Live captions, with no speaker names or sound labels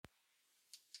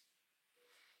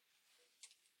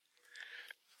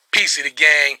Peace of the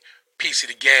gang. Peace of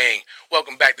the gang.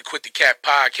 Welcome back to Quit the Cap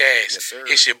Podcast. Yes, sir.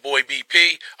 It's your boy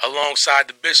BP alongside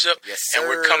the Bishop. Yes, sir. And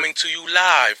we're coming to you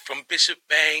live from Bishop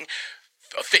Bang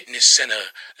Fitness Center.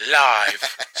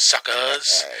 Live,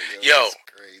 suckers. Yo,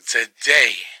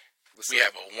 today we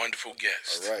have a wonderful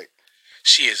guest. All right.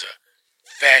 She is a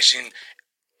fashion...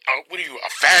 a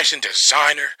fashion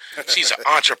designer. She's an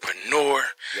entrepreneur.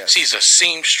 Yes. She's a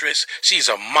seamstress. She's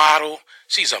a model.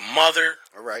 She's a mother.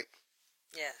 All right.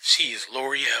 Yes. She is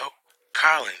L'Oreal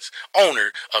Collins,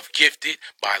 owner of Gifted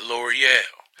by L'Oreal.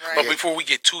 Right. But before we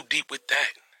get too deep with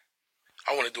that,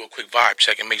 I want to do a quick vibe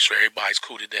check and make sure everybody's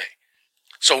cool today.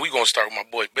 So we're going to start with my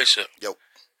boy Bishop. Yo.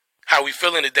 How we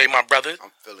feeling today, my brother?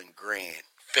 I'm feeling grand.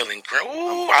 Feeling grand.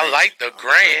 Ooh, I like the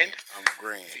grand. I'm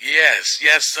grand. Yes,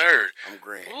 sir. I'm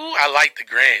grand. Ooh, I like the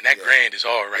grand. That Yeah. grand is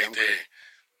all right I'm there. grand.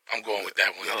 I'm going with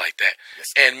that one. I like that. Yes.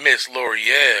 And Miss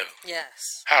L'Oreal,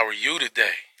 Yes. how are you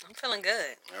today? I'm feeling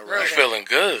good. All Real right. I'm good. feeling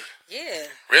good. Yeah.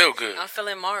 Real good. I'm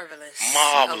feeling marvelous.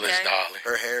 Marvelous, Okay? darling.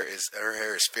 Her hair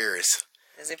is fierce.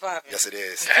 Is it popping? Yes, it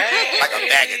is. Hey. Like a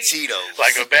bag of Cheetos.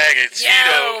 Like a bag of Yo,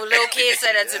 Cheetos. little kid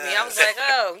said that to me. I was like,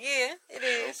 oh, yeah, it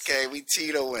is. Okay, we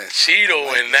Cheetoing.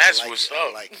 Cheeto, and that's what's up.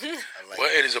 I like it. Well,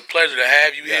 it is a pleasure to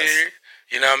have you Yes. here.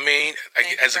 You know what I mean?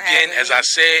 Thank you As for again, having as me. I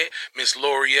said, Miss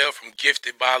L'Oreal from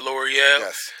Gifted by L'Oreal.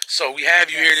 Yes. So we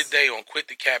have you here Yes. today on Quit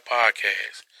the Cat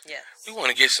Podcast. Yes. We want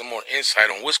to get some more insight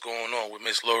on what's going on with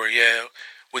Miss L'Oreal,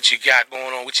 what you got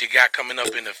going on, what you got coming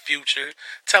up in the future.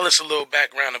 Tell us a little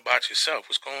background about yourself.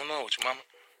 What's going on with your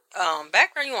mama?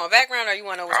 Background, you want background or you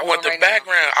want to know what's I going want on the right now?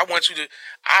 background. I want you to,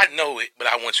 I know it, but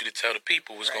I want you to tell the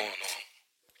people what's Right. going on.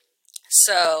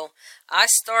 So, I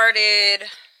started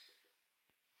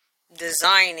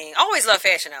designing. I always love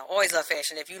fashion now. Always love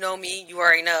fashion. If you know me, you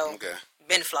already know. Okay.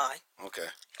 Been fly. Okay.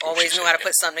 Always she knew how to said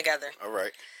put something together. All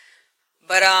right.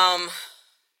 But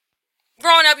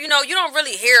growing up, you don't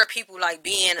really hear people like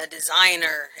being a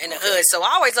designer in the hood. So I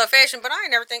always love fashion, but I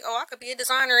ain't never think, I could be a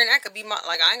designer and that could be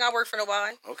I ain't got to work for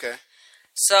nobody. Okay.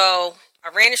 So I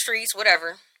ran the streets,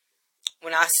 whatever.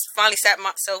 When I finally sat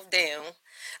myself down,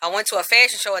 I went to a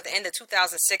fashion show at the end of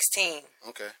 2016.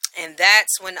 Okay. And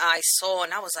that's when I saw,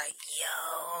 and I was like,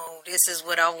 yo, this is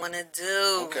what I want to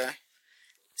do. Okay.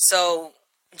 So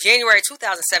January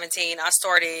 2017, I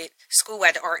started school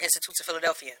at the Art Institute of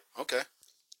Philadelphia. Okay.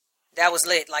 That was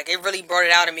lit. Like, it really brought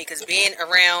it out of me because being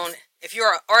around, if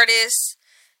you're an artist,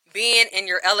 being in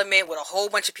your element with a whole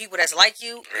bunch of people that's like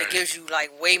you, Right. it gives you like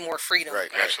way more freedom. Right.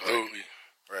 Absolutely.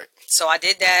 Right. So I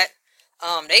did that.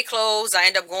 They closed. I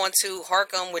ended up going to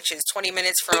Harcum, which is 20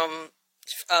 minutes from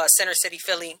Center City,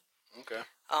 Philly. Okay.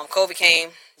 COVID came.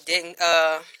 Didn't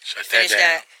Shut finish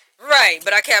that that. Right,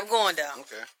 but I kept going down.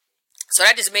 Okay. So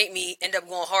that just made me end up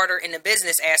going harder in the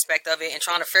business aspect of it and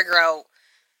trying to figure out,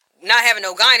 not having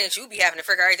no guidance, you be having to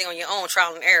figure out everything on your own,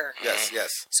 trial and error. Yes. Yes.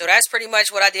 So that's pretty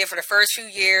much what I did for the first few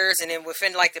years, and then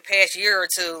within like the past year or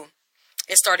two,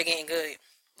 it started getting good.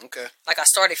 Okay. Like I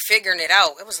started figuring it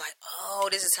out. It was like, oh,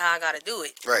 this is how I got to do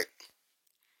it. Right.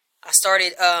 I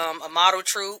started a model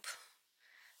troupe.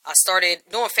 I started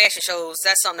doing fashion shows.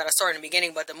 That's something that I started in the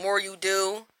beginning, but the more you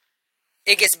do,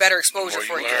 it gets better exposure More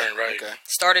for you you. learn, right? Okay.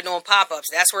 Started doing pop-ups.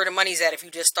 That's where the money's at if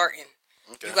you just starting.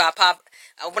 Okay. You got pop.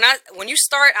 When you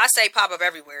start, I say pop up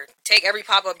everywhere. Take every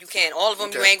pop up you can. All of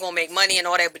them you Okay. ain't gonna make money and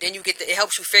all that, but then you it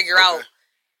helps you figure out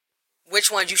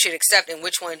which ones you should accept and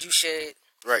which ones you should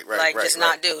Right. Right. like right. just right.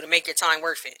 not do to make your time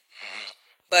worth it.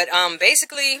 But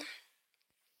basically,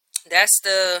 that's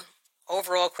the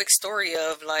overall quick story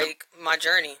of like my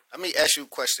journey. Let me ask you a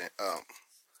question.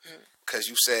 Because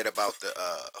you said about the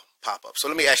pop up. So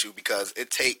let me ask you, because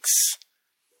it takes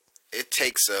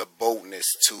a boldness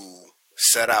to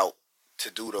set out to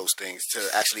do those things, to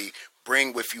actually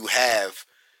bring what you have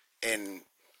and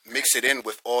mix it in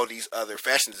with all these other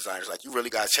fashion designers. Like, you really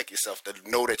gotta check yourself to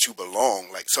know that you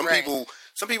belong. Like, some Right.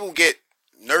 people get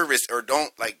nervous or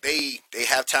don't, like, they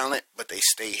have talent but they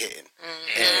stay hidden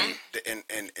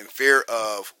and in fear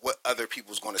of what other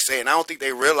people's going to say. And I don't think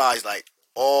they realize, like,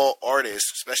 all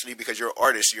artists, especially because you're an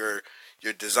artist, you're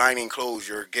designing clothes,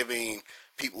 you're giving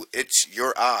people, it's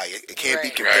your eye. It can't be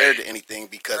Right. compared Right. to anything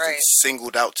because Right. it's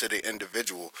singled out to the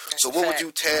individual. That's So a what would fact.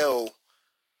 you tell,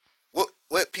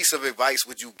 what piece of advice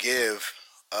would you give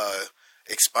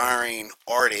aspiring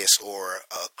artist or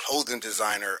a clothing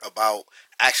designer about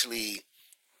actually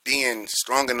being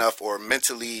strong enough or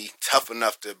mentally tough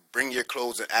enough to bring your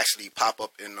clothes and actually pop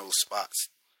up in those spots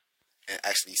and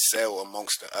actually sell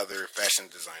amongst the other fashion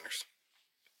designers?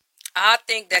 I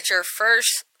think that your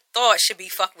first thought should be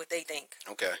fuck what they think.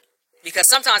 Okay. Because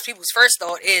sometimes people's first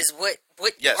thought is what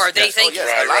Yes, are they yes. thinking? Oh,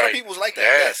 yes. Right, a lot right. of people's like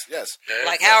that. Yeah. Yes. Yeah.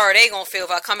 Like, how are they gonna feel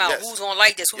if I come out? Yes. Who's gonna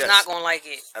like this? Who's Yes. not gonna like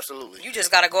it? Absolutely. You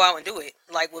just gotta go out and do it.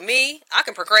 Like with me, I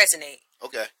can procrastinate,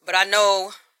 Okay. but I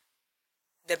know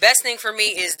the best thing for me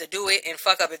is to do it and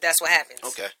fuck up if that's what happens.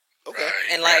 Okay. Okay. Right,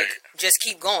 And like right. just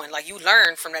keep going. Like you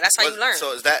learn from that. That's how you learn.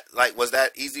 So is that like, was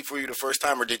that easy for you the first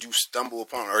time, or did you stumble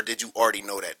upon, or did you already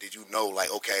know that? Did you know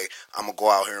like, okay, I'm gonna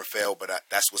go out here and fail, but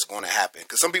that's what's going to happen?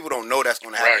 Because some people don't know that's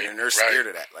going to happen, Right, and they're right. scared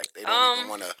of that. Like they don't even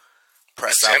want to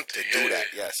press out Attempt to it, do yeah. that.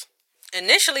 Yes.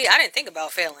 Initially, I didn't think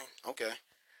about failing. Okay.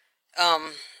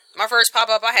 My first pop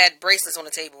up, I had bracelets on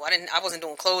the table. I wasn't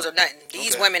doing clothes or nothing.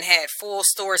 These Okay. women had full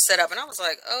stores set up, and I was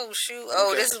like, oh shoot,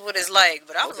 oh Okay. this is what it's like.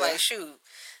 But I was Okay. like, shoot,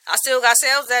 I still got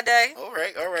sales that day. All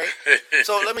right. All right.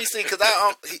 So let me see, because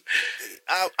I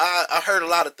heard a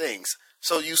lot of things.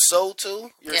 So you sold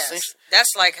too? You're Yes, essentially- that's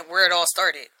like where it all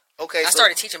started. Okay. I so-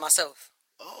 started teaching myself.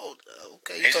 Oh,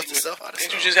 okay. You taught yourself how to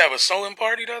Didn't sew. you just have a sewing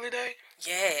party the other day?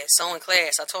 Yeah, sewing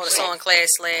class. I taught a sewing class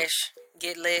 /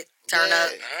 get lit, turn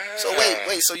up. So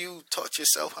wait. So you taught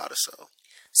yourself how to sew?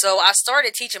 So I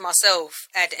started teaching myself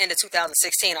at the end of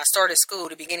 2016. I started school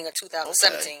the beginning of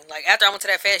 2017. Like after I went to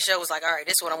that fashion show, I was like, all right,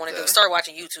 this is what I want to do. Okay. Start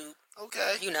watching YouTube.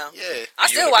 Okay. You know. Yeah. I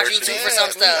still watch University. YouTube for some I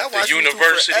stuff. watch The YouTube for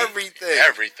university. everything.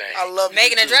 Everything. I love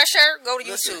Making a YouTube. dress shirt, go to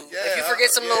Listen, YouTube. yeah, if you forget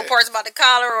some little yeah. parts about the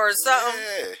collar or something,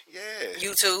 Yeah.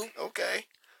 YouTube. Okay.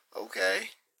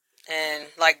 And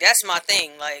like that's my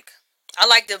thing. Like I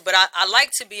like to, but I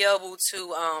like to be able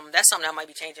to. That's something I might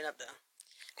be changing up though,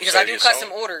 because I do Your custom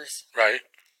sewing? orders. Right.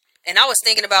 And I was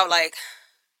thinking about like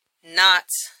not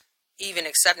even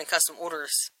accepting custom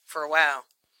orders for a while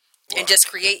and just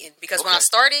creating, because when I Okay.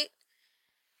 started,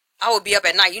 I would be up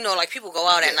at night. You know, like people go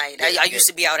out at night. I used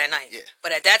to be out at night. Yeah.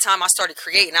 But at that time, I started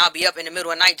creating. I'll be up in the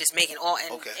middle of the night just making all.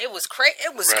 And it was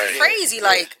It was Right. crazy. Yeah.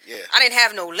 Like Yeah. I didn't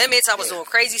have no limits. I was Yeah. doing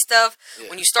crazy stuff. Yeah.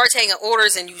 When you start taking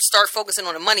orders and you start focusing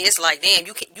on the money, it's like, damn,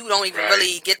 you don't even Right.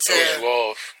 really get Throws you to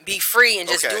off. be free and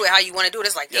just Okay. do it how you want to do it.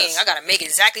 It's like, dang, Yes. I gotta make it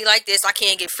exactly like this. I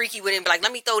can't get freaky with it and be like,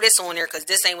 let me throw this on there because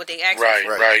this ain't what they asked me Right,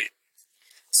 for. right.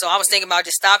 So I was thinking about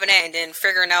just stopping that and then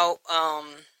figuring out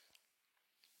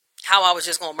how I was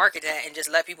just gonna market that and just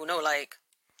let people know, like,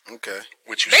 Okay.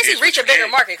 What you see basically is what reach a you bigger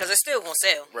get. market because it's still gonna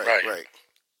sell. Right.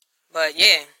 But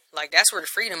yeah, like that's where the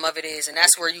freedom of it is, and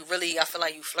that's where you really, I feel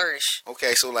like you flourish.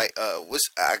 Okay. So like,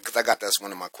 because I got that's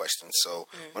one of my questions. So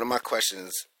one of my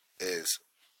questions is,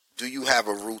 do you have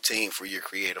a routine for your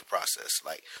creative process?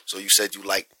 Like, so you said you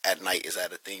like at night. Is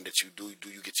that a thing that you do? Do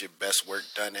you get your best work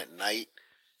done at night?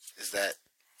 Is that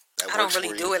I don't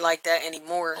really do it like that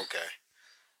anymore. Okay.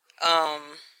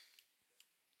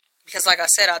 Because like I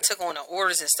said, I took on the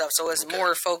orders and stuff, so it's Okay.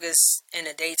 more focused in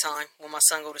the daytime when my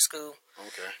son go to school.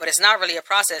 Okay. But it's not really a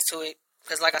process to it,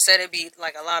 because like I said, it'd be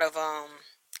like a lot of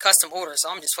custom orders, so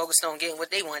I'm just focused on getting what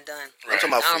they want done. I'm talking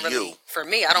about I don't for really, you. for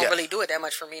me, I don't Yeah. really do it that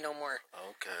much for me no more,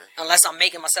 Okay. unless I'm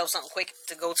making myself something quick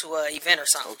to go to an event or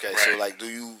something. Okay. So Right.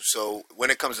 like, so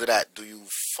when it comes to that, do you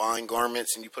find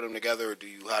garments and you put them together, or do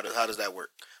you how does that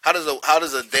work? How does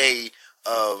a day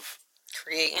of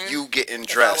Creating. you getting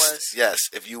If I dressed? was. Yes,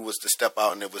 if you was to step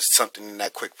out and it was something in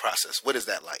that quick process, what is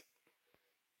that like?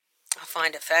 I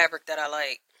find a fabric that I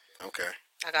like. Okay.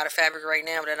 I got a fabric right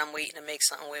now that I'm waiting to make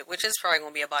something with, which is probably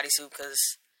going to be a bodysuit,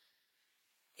 because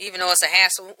even though it's a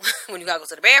hassle when you got to go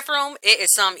to the bathroom, it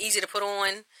is something easy to put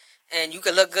on, and you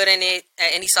can look good in it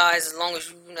at any size as long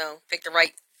as you know, pick the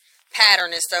right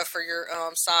pattern and stuff for your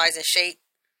size and shape.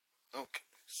 Okay.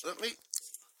 So let me.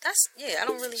 I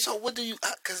don't really. So what do you?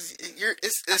 Because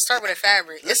it's I start with a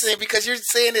fabric. Listen, because you're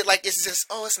saying it like it's just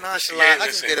it's nonchalant. Yeah, I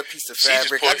just listen. get a piece of She just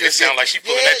fabric. pulled- it sound like she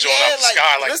pulling that joint out the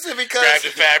sky, like, listen, because grab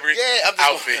the fabric, I'm just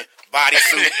outfit.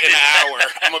 bodysuit in an hour.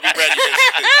 I'm gonna be ready.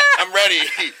 I'm ready.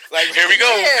 Like Here we go.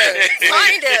 Yeah,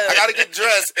 kind I of. gotta get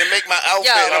dressed and make my outfit.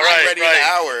 Yo. and I'm Right, ready in an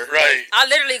hour. Right. I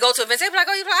literally go to events. They be like,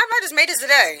 "Oh, I might just made this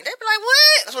today." They be like,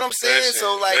 "What?" That's what I'm saying. Listen,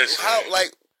 so like, listen. how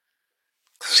like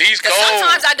She's Because cold.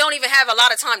 sometimes I don't even have a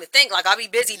lot of time to think. Like, I'll be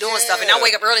busy doing stuff, and I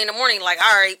wake up early in the morning, like,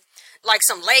 all right, like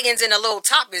some leggings and a little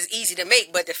top is easy to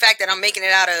make, but the fact that I'm making it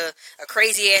out of a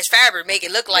crazy ass fabric make it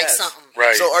look like Yes. something.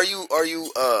 Right. So are you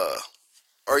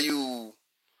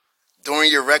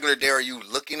during your regular day? Are you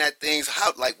looking at things?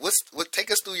 How what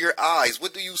take us through your eyes?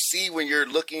 What do you see when you're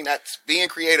looking at being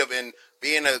creative and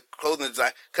being a clothing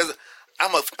designer? Because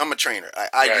I'm a trainer. I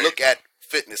Right. look at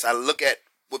fitness. I look at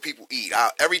what people eat.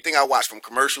 Everything I watch from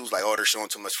commercials, like, oh, they're showing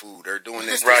too much food. They're doing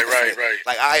this. Right, this, right, this. right.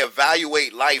 Like, I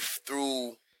evaluate life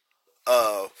through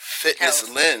fitness Health.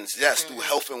 lens. Yes, through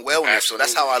health and wellness. So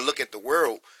that's how I look at the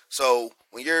world. So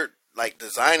when you're like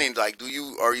designing, like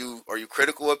are you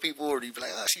critical of people, or do you be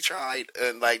like, oh, she tried,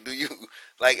 and like do you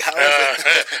like how is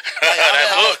it?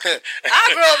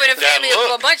 I grew up in a family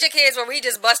of a bunch of kids where we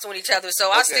just busting with each other, so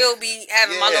I still be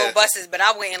having my little busts, but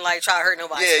I wouldn't like try to hurt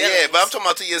nobody. Yeah, but I'm talking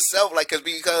about to yourself, like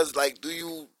because like do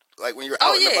you like when you're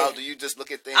out and about, do you just look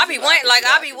at things? I be wanting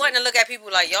to look at people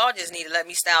like y'all just need to let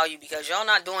me style you because y'all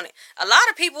not doing it. A lot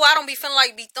of people I don't be feeling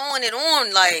like be throwing it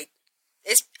on like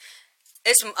it's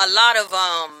a lot of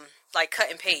like cut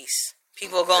and paste.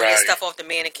 People go and get stuff off the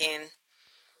mannequin,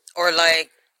 or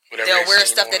like they'll wear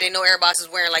stuff that they know everybody is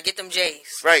wearing. Like get them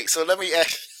J's. Right. So let me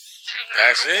ask.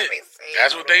 That's it.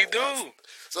 That's what they do.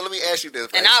 So let me ask you this.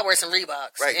 Right? And I wear some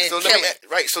Reeboks. Right.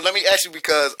 So let me ask you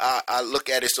because I look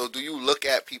at it. So do you look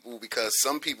at people because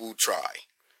some people try,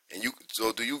 and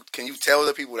can you tell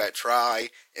the people that try,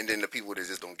 and then the people that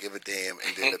just don't give a damn,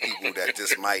 and then the people that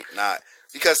just might not?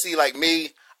 Because see, like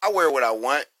me, I wear what I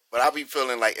want. But I be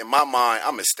feeling like in my mind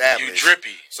I'm established. You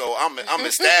drippy. So I'm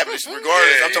established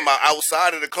regardless. I'm talking about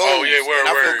outside of the clothes. Oh yeah, and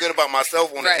I feel good about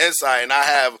myself on the inside, and I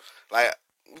have like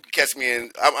catch me in.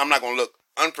 I'm not gonna look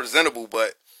unpresentable,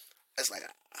 but it's like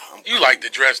You like the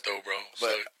dress though, bro.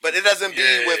 But it doesn't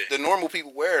be what the normal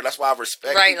people wear. That's why I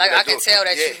respect. Right, like I can tell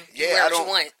that you wear what you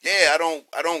want. Yeah,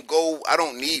 I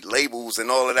don't need labels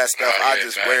and all of that stuff. I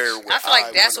just wear. What I feel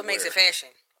like that's what makes it fashion.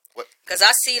 Because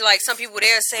I see, like, some people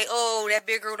there say, oh, that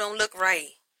big girl don't look right.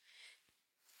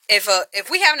 If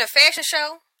we having a fashion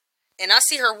show, and I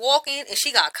see her walking, and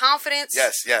she got confidence.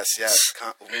 Yes.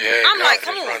 I'm like,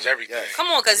 come on. Come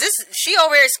on, because she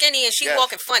over here skinny, and she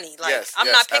walking funny. Like,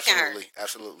 I'm not picking her.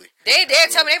 Absolutely. They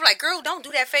tell me, they be like, girl, don't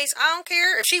do that face. I don't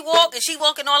care. If she walk, and she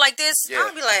walking all like this,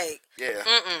 I'll be like,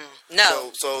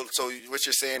 no. So what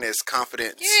you're saying is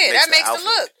confidence. Yeah, that makes the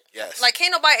look. Yes. Like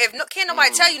can't nobody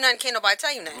tell you nothing. Can't nobody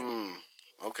tell you nothing.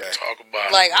 Okay. Talk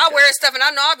about like I wear stuff and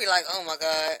I know I'll be like, oh my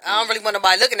god, I don't really want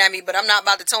nobody looking at me, but I'm not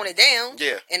about to tone it down.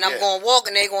 Yeah. And I'm gonna walk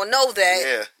and they gonna know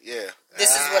that. Yeah.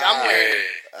 This is what I'm wearing.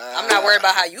 I'm not worried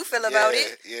about how you feel about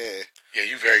it. Yeah,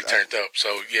 you very turned up. So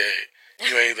you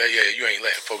ain't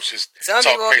letting folks just some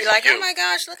talk people will be like, oh my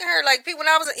gosh, look at her. Like people when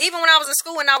I was in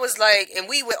school and I was like, and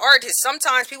we with artists,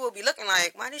 sometimes people would be looking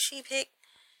like, why did she pick?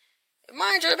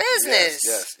 Mind your business.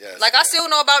 Yes. Like I still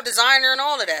know about designer and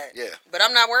all of that. Yeah. But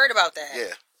I'm not worried about that.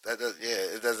 Yeah.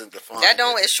 It doesn't define.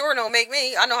 It sure don't make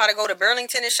me. I know how to go to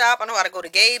Burlington and shop. I know how to go to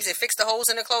Gabe's and fix the holes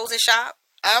in the clothes and shop.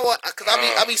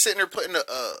 I be sitting there putting I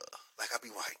be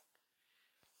like,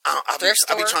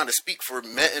 I be trying to speak for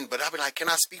men, but I be like, can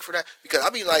I speak for that? Because I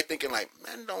be like thinking like,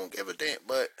 men don't give a damn,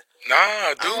 but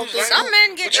nah, dude. Some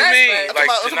men get what you mean? I'm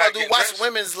talking about dude, watch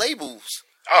women's labels.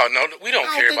 Oh no, we don't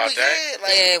care about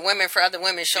that. Women for other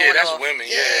women showing off. Yeah, that's women.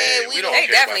 Yeah, we don't. They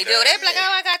care definitely about do. That. They be like,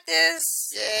 oh, I got this.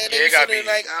 Yeah, they gotta be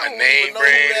like a name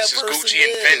brand. This is Gucci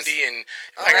and Fendi, and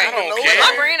like I don't care.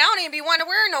 My brand, I don't even be wanting to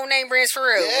wear no name brands for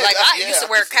real. Like I used to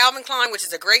wear Calvin Klein, which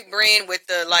is a great brand with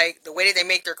the way that they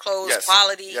make their clothes,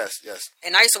 quality. Yes.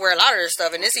 And I used to wear a lot of their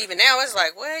stuff, and this even now it's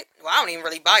like what? Well, I don't even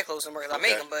really buy clothes anymore because I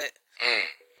make them, but.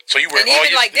 So you wear and all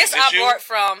even like this, I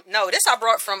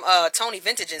brought from Tony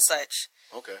Vintage and such.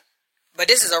 Okay. But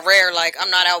this is a rare, like,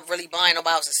 I'm not out really buying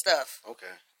nobody else's stuff.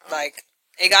 Okay. Like,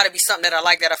 it got to be something that I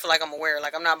like that I feel like I'm aware.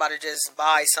 Like, I'm not about to just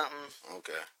buy something.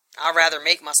 Okay. I'd rather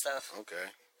make my stuff.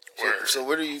 Okay. So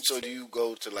where do you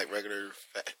go to, like, regular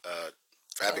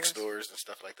fabric stores and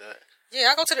stuff like that?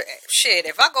 Yeah, I go to shit.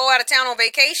 If I go out of town on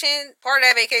vacation, part of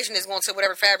that vacation is going to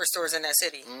whatever fabric stores in that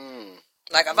city.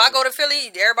 Like, if I go to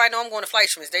Philly, everybody know I'm going to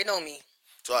Fleischmann's. They know me.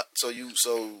 So you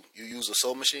use a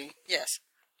sewing machine? Yes.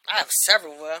 I have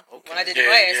several. When I did the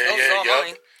class, those was all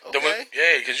mine. Okay.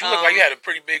 Yeah, because you look like you had a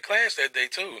pretty big class that day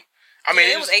too. I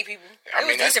mean, it was 8 people. It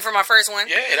was decent for my first one.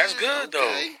 Yeah, that's good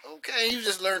though. Okay, you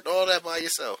just learned all that by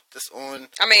yourself.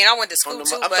 I mean, I went to school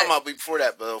too. I'm talking about before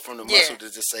that, but from the muscle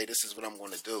to just say this is what I'm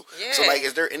going to do. Yeah. So, like,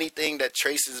 is there anything that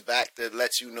traces back that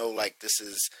lets you know, like, this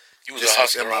is? You was a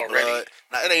hustler in my already. Blood.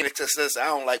 Now, it ain't just this. I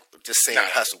don't like just saying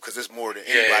hustle because it's more than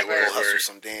anybody will hustle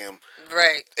some damn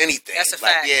anything. That's a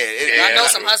fact. I know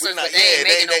some hustlers, but they ain't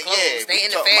making no clothes. They in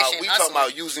the fashion. We talking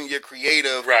about using your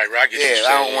creative. Right.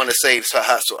 I don't want to say it's a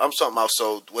hustle. I'm talking about.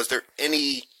 So, was there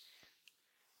any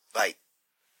like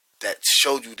that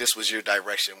showed you this was your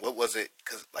direction? What was it?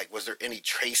 Because like, was there any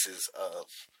traces of?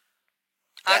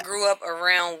 I grew up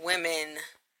around women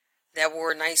that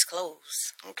wore nice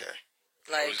clothes. Okay.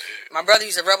 Like, my brother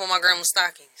used to rub on my grandma's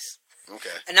stockings.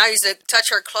 Okay. And I used to touch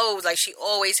her clothes. Like, she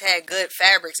always had good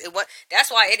fabrics.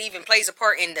 That's why it even plays a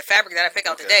part in the fabric that I pick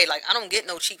out today. Like, I don't get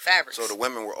no cheap fabrics. So the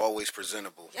women were always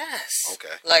presentable. Yes.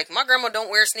 Okay. Like, my grandma don't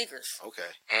wear sneakers. Okay.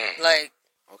 Like,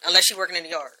 unless she working in the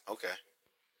yard. Okay.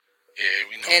 Yeah,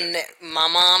 we know. And that. my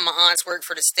mom, my aunts worked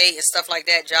for the state and stuff like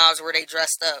that. Jobs where they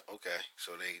dressed up. Okay,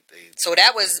 so they. So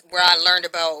that was where I learned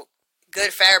about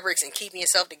good fabrics and keeping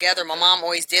yourself together. My mom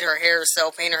always did her hair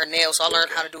herself, painted her nails, so I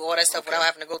learned how to do all that stuff without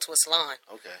having to go to a salon.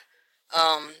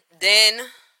 Okay. Then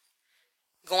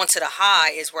going to the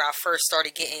high is where I first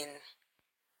started getting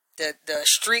the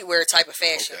streetwear type of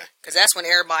fashion, because that's when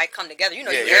everybody come together. You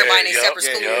know, everybody in their separate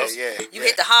schools. You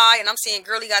hit the high, and I'm seeing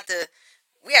Girlie got the.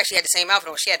 We actually had the same outfit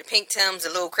on. She had the pink Timbs,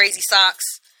 the little crazy socks,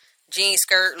 jean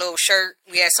skirt, little shirt.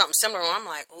 We had something similar on. I'm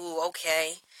like, ooh,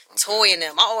 okay. Toy and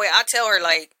them. I tell her,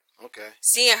 like,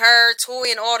 seeing her, Toy,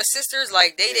 and all the sisters,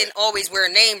 like, they didn't always wear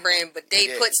a name brand, but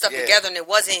they put stuff together, and it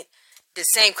wasn't the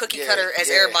same cookie cutter as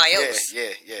everybody else.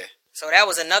 Yeah. So that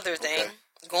was another thing.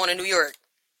 Going to New York.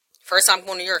 First time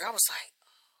going to New York, I was like,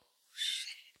 oh,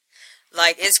 shit.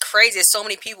 Like, it's crazy. There's so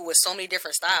many people with so many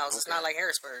different styles. It's not like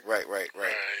Harrisburg. Right.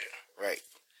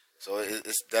 So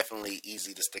it's definitely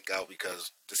easy to stick out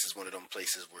because this is one of them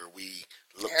places where we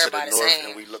look to the north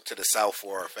and we look to the south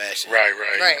for our fashion.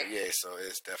 Right. Yeah, so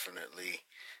it's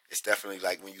definitely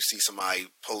like when you see somebody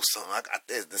post something,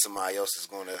 then somebody else is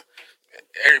going to.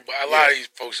 Everybody, a lot of these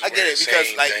folks. I get it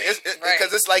because like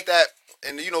because it's like that,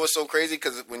 and you know it's so crazy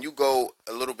because when you go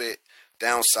a little bit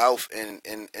down south in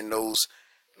those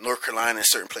North Carolina and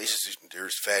certain places,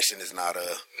 there's fashion is not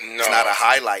a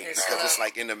highlight because it's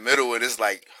like in the middle and it's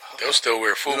like they'll still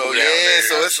wear FUBU down there.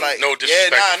 So it's like no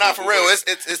disrespect. Not for real.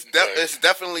 It's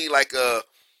definitely like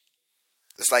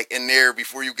it's like in there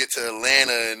before you get to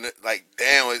Atlanta and like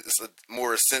damn, it's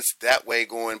more a sense that way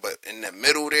going, but in the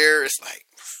middle there, it's like.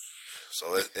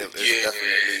 So it's definitely,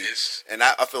 and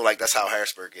I feel like that's how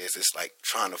Harrisburg is. It's like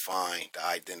trying to find the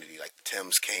identity. Like the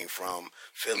Timbs came from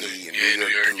Philly and New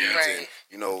York dudes, and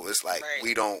you know, it's like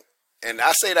we don't. And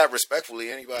I say that respectfully.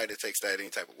 Anybody that takes that any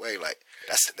type of way, like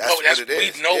that's what it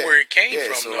is. We know where it came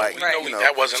from. So like, we know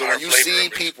that wasn't our flavor. So when you see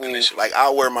people like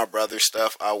I wear my brother's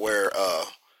stuff. I wear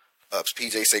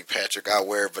PJ St. Patrick. I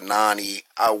wear Vanani.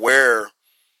 I wear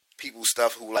people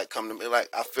stuff who like come to me like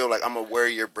I feel like I'm gonna wear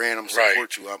your brand. I'm gonna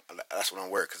support you. That's what I'm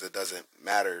wearing because it doesn't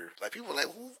matter. Like people are like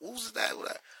who's that?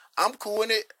 I'm cool in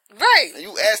it. Right. And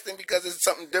you asked them because it's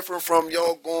something different from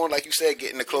y'all going like you said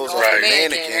getting the clothes off the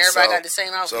mannequin. Everybody got the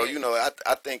same outfit. So you know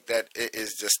I think that it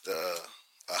is just a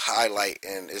highlight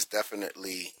and it's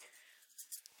definitely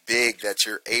big that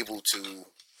you're able to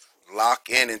lock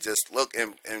in and just look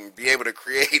and be able to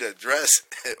create a dress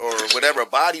or whatever, a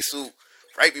bodysuit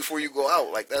right before you go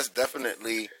out. Like that's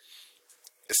definitely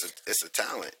it's a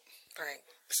talent. Right.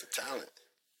 It's a talent.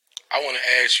 I want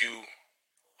to ask you,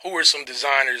 who are some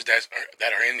designers that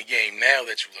are in the game now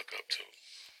that you look up to?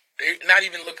 They not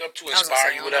even look up to,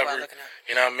 inspire you, whatever.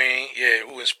 You know what I mean? Yeah,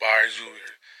 who inspires you?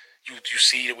 You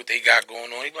see what they got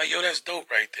going on. You're like, yo, that's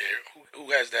dope right there.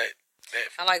 Who has that?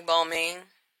 I like Balmain.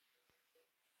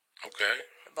 Okay.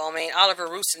 Balmain. Oliver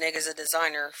Rusinig is a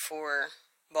designer for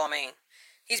Balmain.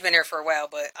 He's been there for a while,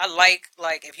 but I like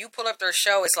if you pull up their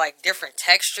show, it's like different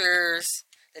textures,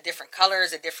 the different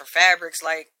colors, the different fabrics.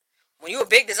 Like when you a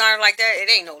big designer like that, it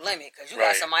ain't no limit because you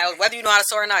got somebody else. Whether you know how to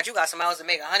sew or not, you got somebody else to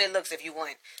make 100 looks if you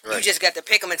want. Right. You just got to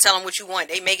pick them and tell them what you want.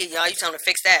 They make it, y'all. You tell them to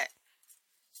fix that.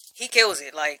 He kills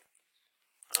it. Like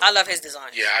I love his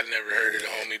design. Yeah, I never heard of the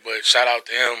homie, but shout out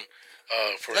to him.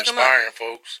 For inspiring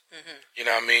folks, you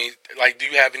know what I mean. Like, do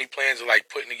you have any plans of like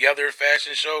putting together a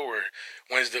fashion show, or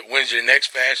when's your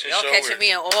next fashion show? Y'all catching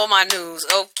me on all my news,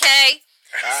 okay?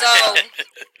 So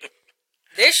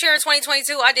this year in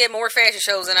 2022, I did more fashion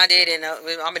shows than I did in.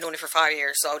 I've been doing it for 5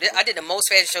 years, so I did the most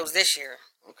fashion shows this year.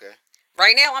 Okay.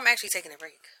 Right now, I'm actually taking a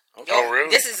break. Okay. Oh, really?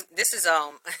 This is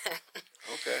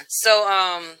Okay.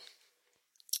 So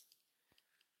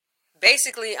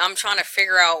basically, I'm trying to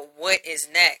figure out what is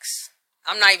next.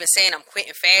 I'm not even saying I'm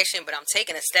quitting fashion, but I'm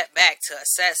taking a step back to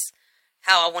assess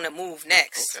how I want to move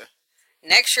next. Okay.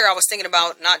 Next year, I was thinking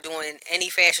about not doing any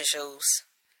fashion shows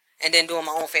and then doing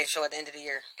my own fashion show at the end of the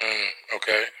year.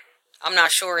 Okay. I'm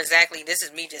not sure exactly. This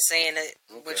is me just saying it,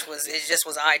 which was it just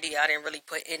was an idea. I didn't really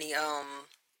put any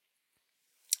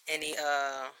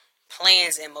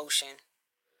plans in motion.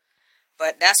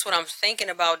 But that's what I'm thinking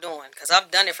about doing because I've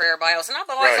done it for everybody else. And I've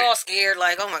always all scared,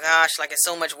 like, oh my gosh, like it's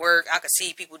so much work. I could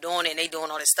see people doing it and they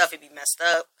doing all this stuff. It'd be messed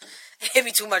up. It'd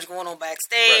be too much going on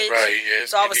backstage. Right, yeah.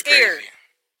 So I was scared. Crazy.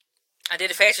 I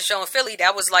did a fashion show in Philly.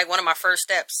 That was like one of my first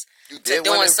steps to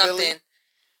doing something. Philly?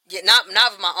 Yeah,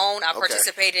 not of my own. I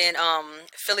participated in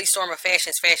Philly Storm of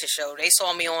Fashion's fashion show. They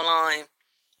saw me online.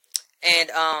 And,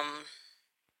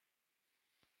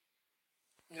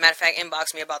 matter of fact,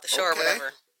 inboxed me about the show or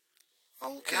whatever.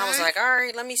 Okay. And I was like, all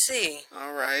right, let me see.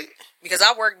 All right. Because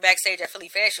I worked backstage at Philly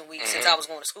Fashion Week since I was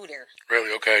going to school there.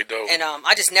 Really? Okay, dope. And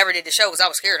I just never did the show because I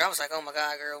was scared. I was like, oh my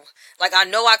God, girl. Like, I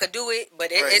know I could do it, but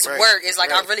it's work. It's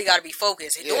like, I really got to be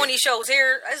focused. Doing these shows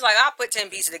here, it's like, I put 10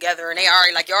 pieces together and they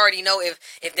already, like, you already know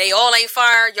if they all ain't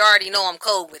fired, you already know I'm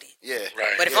cold with it. Yeah.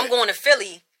 Right. But if I'm going to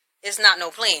Philly, it's not no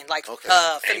plan. Like,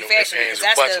 Philly Fashion Week,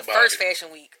 that's the first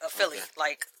fashion week of Philly.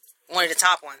 Like, one of the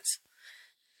top ones.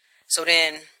 So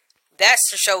then, that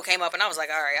show came up and I was like,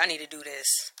 all right, I need to do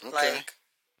this. Like,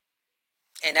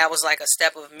 and that was like a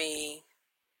step of me.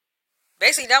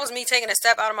 Basically, that was me taking a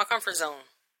step out of my comfort zone.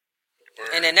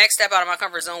 And the next step out of my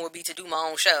comfort zone would be to do my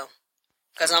own show.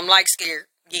 Because I'm like scared.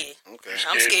 Yeah. Okay.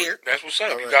 I'm scared. That's what's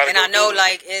up. Right. You gotta and I know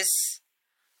like it's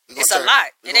a lot.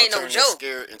 It ain't no joke.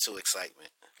 Scared into excitement.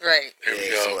 Right. There we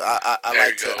go. So I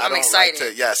like to. I'm excited.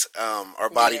 Like to, yes. Our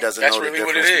body doesn't That's know really the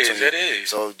what difference. it is.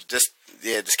 So just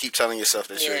keep telling yourself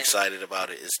that you're excited about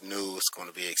it. It's new. It's going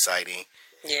to be exciting.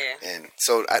 Yeah. And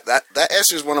so that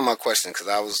answers one of my questions because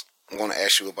I was going to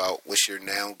ask you about what's your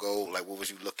now goal, like what was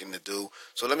you looking to do.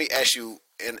 So let me ask you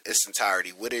in its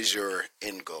entirety, what is your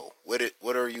end goal? What is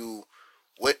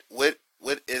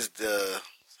the?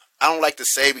 I don't like to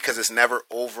say because it's never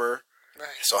over. Right.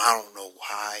 So I don't know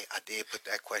why I did put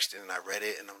that question and I read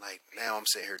it and I'm like, now I'm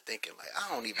sitting here thinking like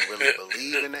I don't even really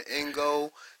believe in the end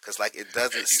goal because like it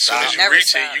doesn't stop. As soon as you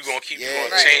reach it, you're gonna keep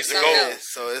change the goal. Yeah,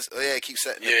 so it's it keeps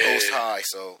setting the post high.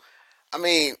 So I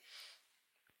mean,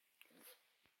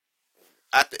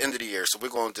 at the end of the year, so we're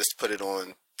gonna just put it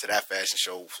on to that fashion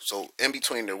show. So in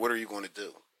between there, what are you going to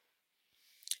do?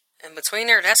 In between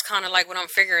there, that's kind of like what I'm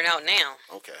figuring out now.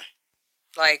 Okay.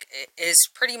 Like, it's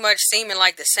pretty much seeming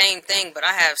like the same thing, but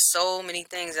I have so many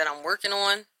things that I'm working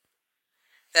on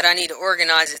that I need to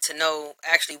organize it to know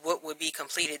actually what would be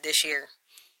completed this year.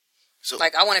 So,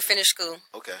 like, I want to finish school.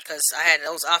 Okay. Because I had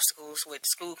those obstacles with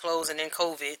school closed and then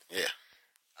COVID. Yeah.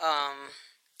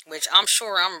 Which I'm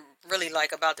sure I'm really,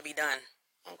 like, about to be done.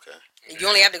 Okay. You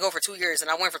only have to go for 2 years, and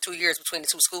I went for 2 years between the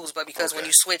two schools, but because when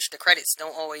you switch, the credits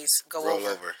don't always roll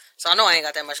over. So I know I ain't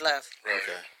got that much left. Right.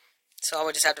 Okay. So I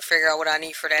would just have to figure out what I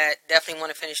need for that. Definitely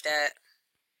want to finish that.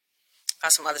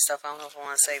 Got some other stuff I don't know if I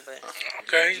want to say, but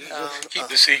okay, keep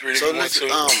the secret if you want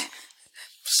to.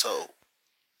 So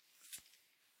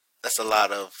that's a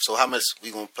lot of. So how much we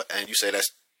gonna put? And you say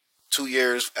that's 2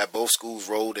 years at both schools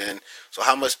rolled in. So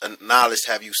how much knowledge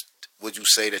would you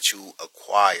say that you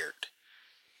acquired,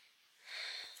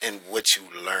 and what you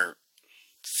learned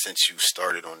since you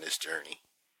started on this journey?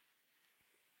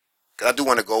 I do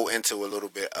want to go into a little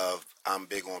bit of, I'm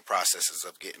big on processes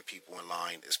of getting people in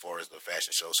line as far as the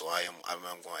fashion show. So I'm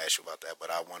going to ask you about that, but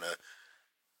I want to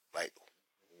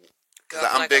because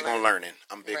I'm big on learning.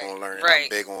 I'm big on learning. I'm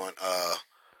big on,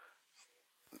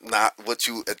 not what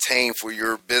you attain for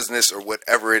your business or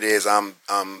whatever it is. I'm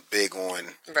big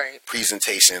on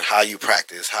presentation, how you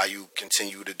practice, how you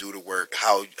continue to do the work,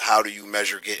 how do you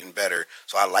measure getting better.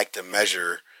 So I like to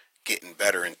measure getting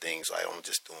better in things. I don't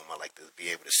just do them. I like to be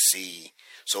able to see.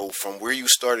 So from where you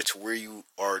started to where you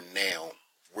are now,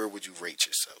 where would you rate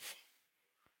yourself?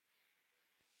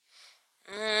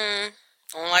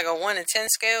 On like a 1 to 10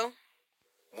 scale?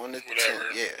 1 to 10,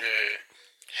 yeah.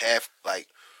 Half, like,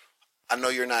 I know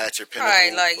you're not at your pinnacle.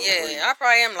 Right, like, I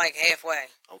probably am like halfway.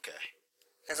 Okay.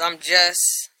 Because I'm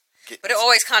just... But it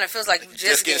always kind of feels like you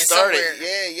just getting started.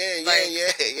 Somewhere.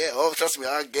 Yeah. Oh, trust me,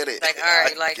 I get it. Like, all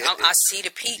right, like I see the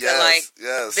peak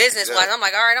of business-wise. I'm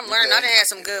like, all right, I'm learning. I done had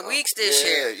some good weeks this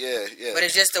year. Yeah. But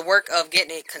it's just the work of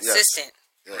getting it consistent.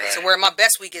 Yes. Right. So where my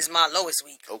best week is my lowest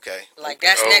week. Okay. Like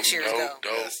that's next year's goal.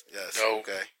 Yes.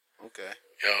 Okay.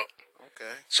 Yep.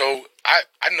 Okay. So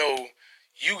I know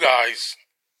you guys.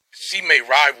 She may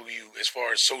rival you as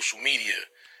far as social media.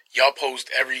 Y'all post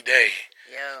every day.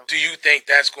 Yeah. Do you think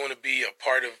that's going to be a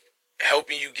part of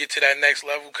helping you get to that next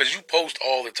level? Because you post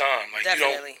all the time. Like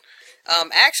definitely. You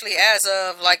don't... Actually, as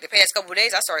of like the past couple of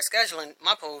days, I started scheduling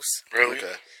my posts. Really?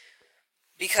 Okay.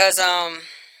 Because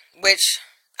which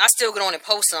I still get on and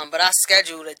post some, but I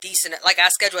schedule a decent. Like I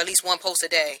schedule at least one post a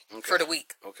day for the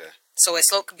week. Okay. So it's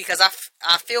slow because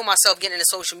I feel myself getting into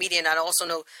social media, and I also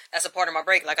know that's a part of my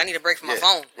break. Like I need a break from my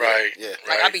phone. Right. Yeah.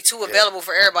 Like I be too available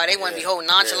for everybody. They want to be holding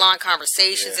nonchalant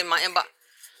conversations in my inbox.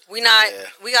 We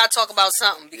gotta talk about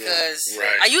something because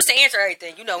I used to answer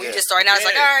everything. You know, we just started out. It's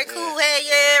like, all right, cool, hey,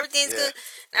 everything's good.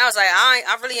 Now it's like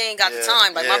I really ain't got the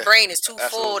time. Like my brain is too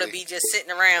full to be just sitting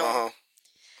around.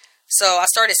 So I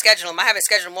started scheduling them. I haven't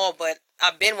scheduled them all, but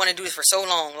I've been wanting to do this for so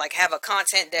long. Like have a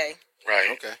content day. Right.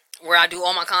 Okay. Where I do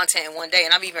all my content in one day,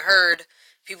 and I've even heard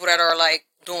people that are like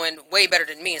doing way better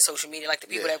than me in social media. Like the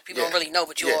people that people don't really know,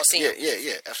 but you all see them.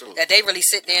 Yeah, absolutely. That they really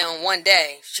sit down one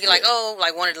day. She like,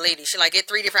 like one of the ladies. She like get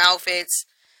 3 different outfits,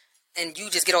 and you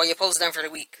just get all your posts done for the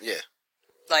week. Yeah.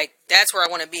 Like, that's where I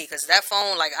want to be, because that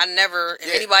phone, like, I never,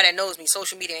 and anybody that knows me,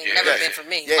 social media ain't never been for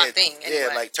me. My thing, anyway.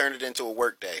 Yeah, like, turn it into a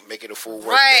work day. Make it a full work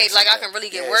day. Right, like, I can really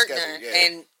get work done.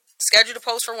 And schedule the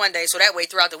post for one day, so that way,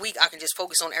 throughout the week, I can just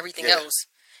focus on everything else.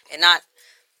 And not,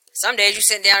 some days you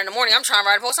sitting down in the morning, I'm trying to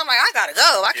write a post, I'm like, I gotta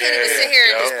go. I can't even sit here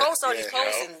and just post all these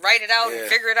posts and write it out and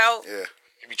figure it out. Yeah.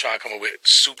 You be trying to come up with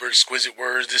super exquisite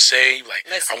words to say, like,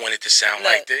 listen, I want it to sound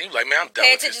like this. You like, man, I'm done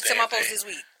with this. Pay attention to my post this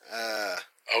week.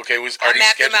 Okay, are these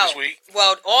scheduled this week?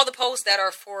 Well, all the posts that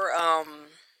are for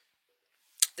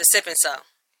the Sip and Sew.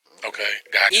 Okay,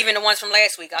 gotcha. Even the ones from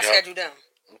last week, I scheduled them.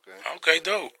 Okay,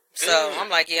 dope. So I'm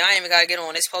like, I ain't even gotta get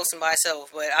on this posting by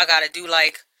itself, but I gotta do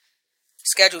like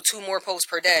schedule 2 more posts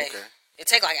per day. Okay. It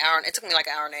took me like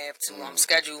an hour and a half to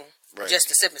schedule just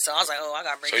the Sip and Sew. I was like, I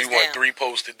gotta break this down. So you want 3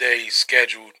 posts a day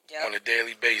scheduled on a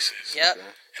daily basis. Yep. Okay.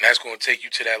 And that's gonna take you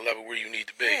to that level where you need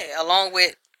to be. Yeah, along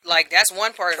with. Like, that's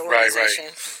one part of the organization.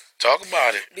 Right. Talk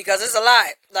about it. Because it's a lot.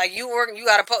 Like, you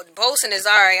got to posting is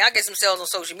all right. I get some sales on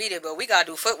social media, but we got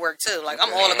to do footwork, too. Like,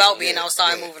 I'm all about being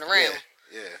outside moving around.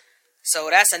 Yeah. So,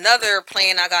 that's another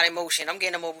plan I got in motion. I'm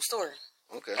getting a mobile store.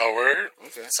 Okay. Oh, word?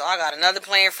 Okay. So, I got another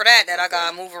plan for that I got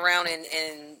to move around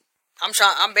and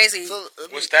I'm basically. So,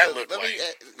 what's that look like?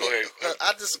 Go ahead.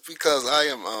 I just because I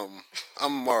am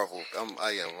I'm Marvel. I'm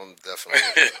definitely.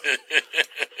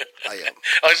 I am.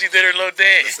 Oh, she did her little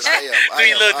dance. Listen, I am. Do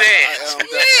your little dance.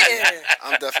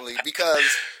 I'm definitely because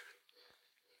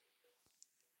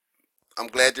I'm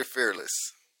glad you're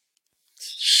fearless.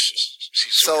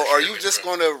 So, are you just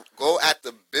going to go at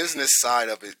the business side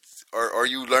of it? Or are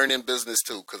you learning business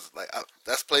too? Because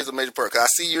that plays a major part. Cause I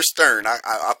see you're stern.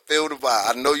 I feel the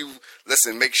vibe. I know you.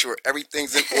 Listen, make sure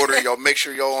everything's in order. Y'all make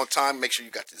sure y'all on time. Make sure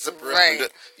you got the zipper. Right.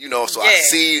 So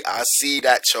I see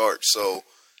that charge. So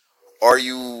are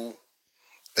you,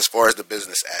 as far as the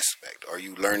business aspect, are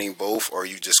you learning both, or are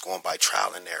you just going by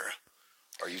trial and error?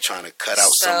 Are you trying to cut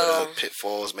out some of the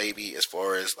pitfalls, maybe as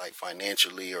far as like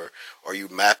financially, or are you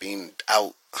mapping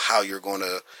out how you're going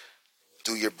to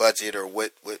do your budget, or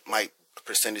what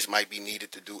percentage might be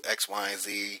needed to do X, Y, and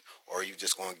Z, or are you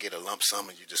just going to get a lump sum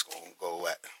and you're just going to go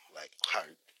at like how?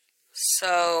 So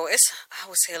I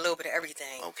would say a little bit of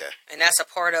everything. Okay. And that's a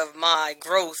part of my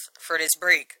growth for this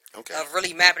break. Okay. Of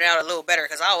really mapping it out a little better,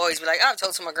 because I always be like, I've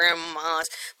told to my grandma, my aunts,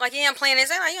 I'm like, I'm planning this.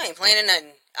 They're like, you ain't planning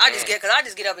nothing. I just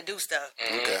get up and do stuff.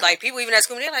 Okay. Like people even at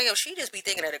school, they're like, she just be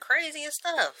thinking of the craziest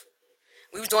stuff.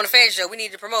 We was doing a fashion show. We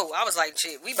needed to promote. I was like,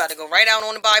 shit, we about to go right out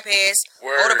on the bypass,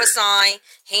 hold up a sign,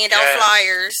 hand out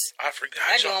flyers. I forgot.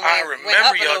 I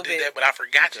remember y'all did that, but I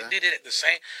forgot you did it at the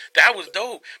same. That was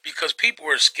dope because people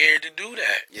were scared to do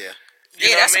that. Yeah.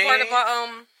 That's a part of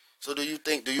our So do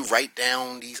you write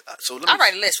down these? I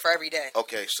write a list for every day.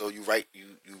 Okay, so you write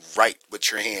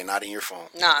with your hand, not in your phone.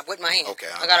 Nah, with my hand. Okay,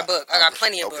 I got a book. I got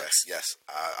plenty of books. Yes,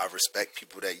 I respect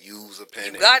people that use a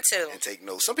pen. And take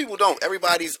notes. Some people don't.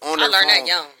 Everybody's on their phone. I learned that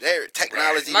young. Their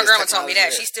technology. My grandma told me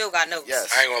that. She still got notes.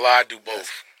 Yes. I ain't gonna lie, I do both.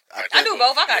 I do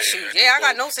both. I got shoes. Yeah, I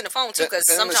got notes in the phone too, because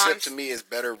sometimes to me is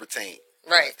better retained.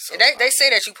 Right. So they say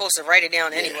that you're supposed to write it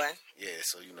down anyway. Yeah.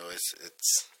 So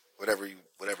it's whatever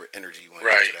energy you want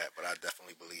right. into that. But I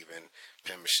definitely believe in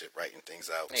penmanship, writing things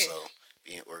out. Yeah. So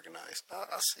being organized.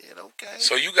 I see it. Okay.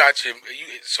 So you got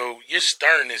your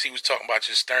sternness. He was talking about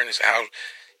your sternness. How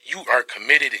you are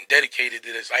committed and dedicated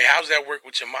to this. Like, how's that work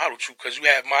with your model troop? Because you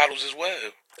have models as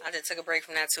well. I did take a break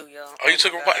from that too, y'all. Oh, you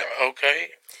took a break? Okay.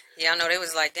 Yeah, I know. They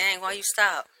was like, dang, why you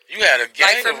stop? You had a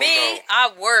gang like, for me,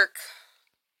 I work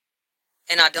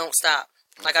and I don't stop.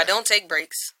 Like, I don't take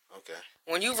breaks. Okay.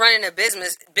 When you run in a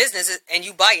business and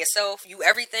you by yourself, you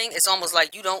everything, it's almost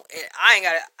like you don't,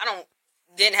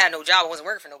 didn't have no job. I wasn't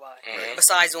working for nobody. Mm-hmm.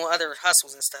 Besides doing other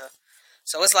hustles and stuff.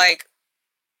 So it's like,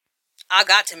 I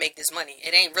got to make this money.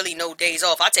 It ain't really no days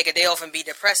off. I take a day off and be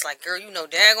depressed. Like, girl, you know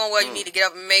daggone well you need to get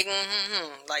up and make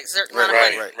like certain amount of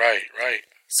money. Right.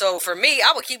 So for me,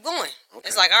 I would keep going. Okay.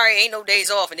 It's like, all right, ain't no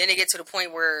days off. And then it get to the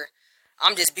point where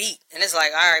I'm just beat. And it's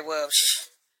like, all right, well,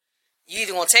 you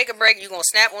either going to take a break, you're going to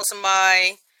snap on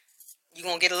somebody, you're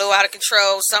going to get a little out of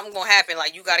control, something going to happen.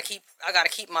 Like, I got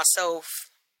to keep myself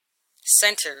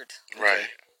centered. Right.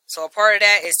 So a part of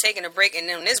that is taking a break. And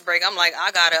then on this break, I'm like,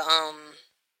 I got to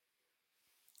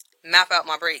map out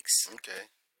my breaks. Okay.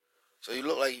 So you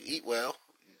look like you eat well.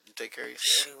 You take care of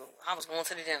yourself. Shoot, I was going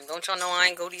to the gym. Don't y'all know I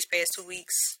ain't go these past 2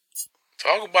 weeks?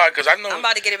 Talk about it, because I know I'm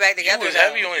about to get it back together. You was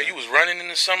heavy on it. You was running in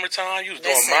the summertime. You was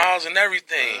doing miles and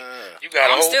everything. You got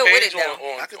a whole still page with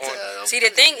it, though. on See, the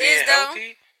thing is, though,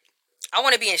 I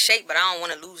want to be in shape, but I don't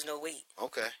want to lose no weight.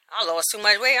 Okay. I lost too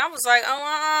much weight. I was like,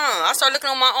 I started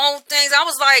looking on my own things. I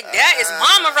was like, that is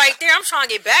mama right there. I'm trying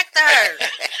to get back to her.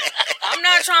 I'm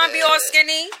not trying to be all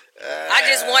skinny. I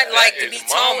just want like to be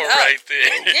toned up. Right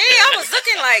there. Yeah, I was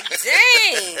looking like,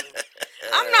 dang.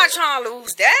 I'm not trying to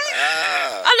lose that.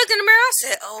 I looked in the mirror. I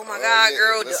said, "Oh my God,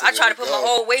 girl!" I tried to put my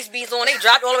old waist beads on. They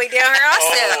dropped all the way down here. I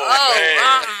said,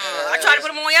 I tried to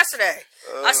put them on yesterday.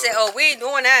 I said, "Oh, we ain't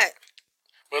doing that."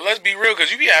 But let's be real,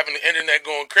 because you be having the internet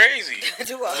going crazy.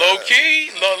 Low key,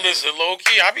 listen, low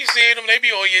key. I be seeing them. They be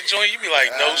on your joint. You be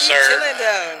like, no, sir.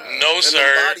 No,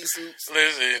 sir.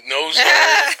 Listen, no, sir.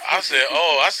 I said,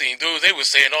 I seen dudes. They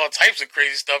was saying all types of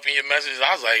crazy stuff in your messages.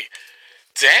 I was like,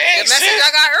 dang. The message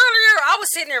I got earlier, I was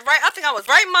sitting there, I think I was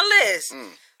writing my list.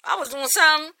 I was doing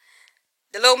something.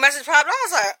 The little message popped. I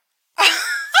was like,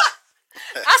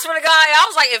 I swear to God, I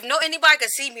was like, if anybody could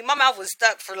see me, my mouth was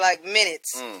stuck for like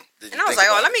minutes. And I was like,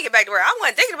 let me get back to where I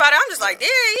wasn't thinking about it. I'm just like, dang,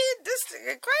 this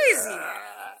is crazy.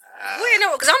 Wait,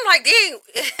 no, because I'm like, dang.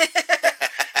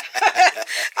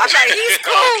 I was like, he's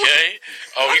cool. Okay.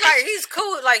 I was like, he's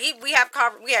cool. Like, we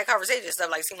had conversations and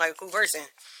stuff, like, seemed like a cool person.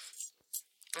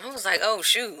 I was like, oh,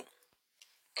 shoot.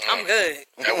 I'm good.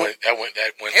 That went.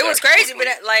 It was crazy, but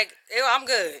I'm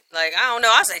good. Like, I don't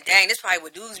know. I was like, dang, this probably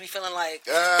what dudes be feeling like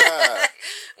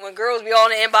when girls be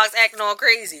all in the inbox acting all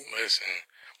crazy. Listen,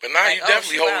 but now you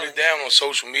definitely holding it down on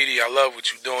social media. I love what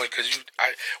you're doing because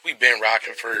we've been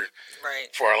rocking for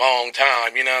a long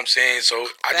time. You know what I'm saying? So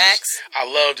I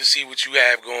love to see what you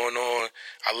have going on.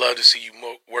 I love to see you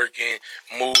working,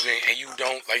 moving, and you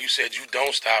don't, like you said, you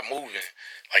don't stop moving.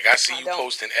 Like, I see you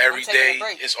posting every day.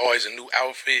 It's always a new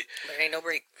outfit. But it ain't no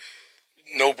break.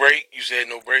 No break? You said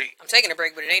no break? I'm taking a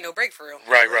break, but it ain't no break for real.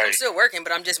 Right. I'm still working,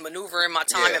 but I'm just maneuvering my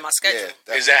time and my schedule.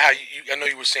 Yeah, is that how I know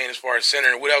you were saying as far as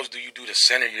centering. What else do you do to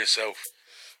center yourself?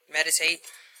 Meditate.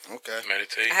 Okay.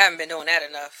 Meditate. I haven't been doing that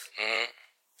enough. Mm-hmm.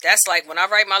 That's like when I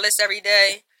write my list every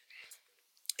day,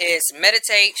 it's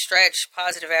meditate, stretch,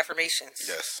 positive affirmations.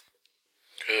 Yes.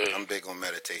 Good. I'm big on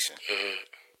meditation. Good.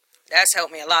 That's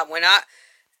helped me a lot. When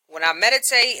I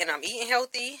meditate and I'm eating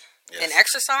healthy and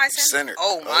exercising, centered.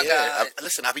 Oh my God!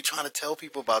 Listen, I be trying to tell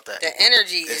people about that. The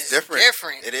energy is different.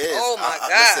 It is. Oh my God!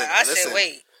 I said,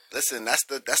 wait. Listen, that's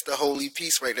the holy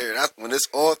piece right there. When it's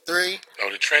all three.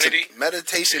 Oh, the Trinity.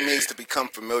 Meditation means to become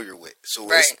familiar with. So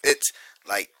it's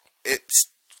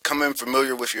coming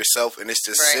familiar with yourself, and it's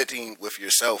just sitting with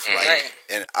yourself. Like,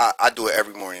 and I do it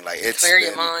every morning. Like, it's clear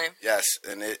your mind. Yes,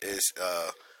 and it is.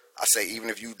 I say, even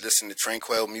if you listen to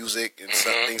tranquil music and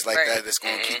things like that, that's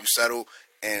going to keep you settled.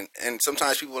 And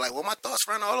sometimes people are like, well, my thoughts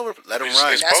run all over. Let them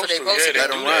run. That's what they're supposed to do.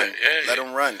 Let them run. Let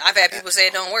them run. I've had people say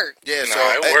it don't work. Yeah, so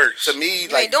it works. To me,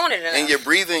 you ain't doing it enough. And you're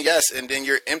breathing, yes, and then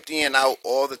you're emptying out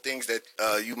all the things that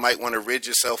you might want to rid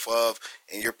yourself of,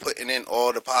 and you're putting in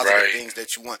all the positive things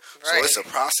that you want. So it's a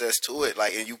process to it,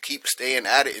 like, and you keep staying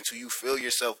at it until you feel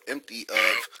yourself empty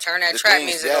of turn that trap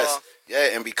music off. Yeah,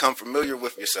 and become familiar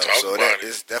with yourself. So that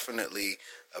is definitely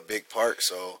a big part.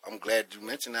 So I'm glad you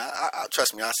mentioned that. I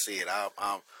trust me, I see it. I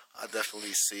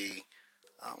definitely see.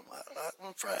 I'm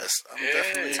impressed. I'm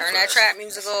definitely turn impressed. that trap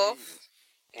music off.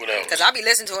 What else? Because I'll be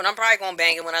listening to it and I'm probably going to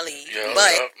bang it when I leave.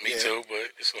 Me too,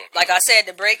 but it's all good. Like I said,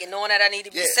 the break and knowing that I need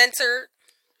to be centered.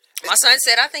 My son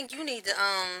said, I think you need to,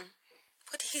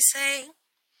 what did he say?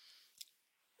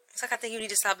 It's like, I think you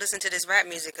need to stop listening to this rap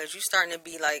music because you're starting to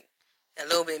be like a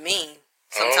little bit mean.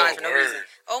 Sometimes for no reason.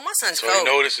 Oh, my son's cold. He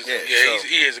notices.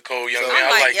 He is a cold young man. I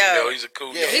like he's a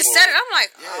cool young boy. He said it. I'm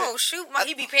like, oh, shoot.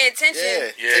 He be paying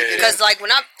attention. Because, like, when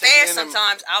I fast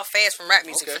sometimes, I'll fast from rap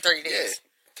music for 30 days.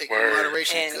 Take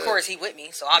moderation. And, of course, he with me.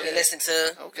 So I'll be listening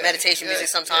to meditation music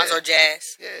sometimes or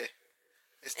jazz. Yeah.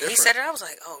 It's different. And he said it. I was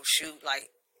like, oh, shoot. Like,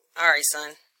 all right,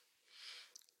 son.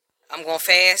 I'm going to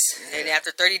fast, and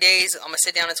after 30 days, I'm going to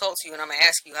sit down and talk to you, and I'm going to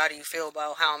ask you, how do you feel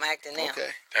about how I'm acting now? Okay.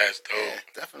 That's dope. Yeah,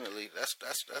 definitely. That's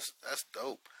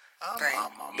dope.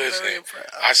 I'm Listen, very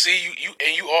impressed. I see you,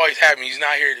 and you always have me. He's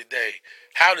not here today.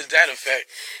 How does that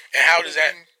affect, and how does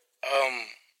that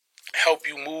help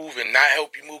you move and not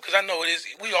help you move? Because I know it is.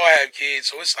 We all have kids,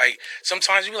 so it's like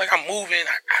sometimes you be like, I'm moving,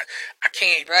 I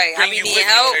can't bring you with me,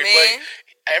 man.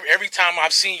 But every time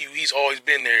I've seen you, he's always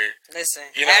been there. Listen,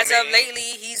 you know as of lately,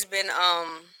 he's been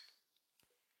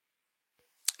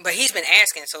but he's been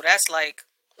asking. So that's like,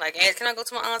 can I go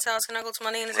to my aunt's house? Can I go to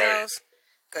my nana's house?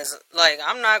 Because like,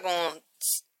 I'm not gonna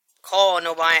call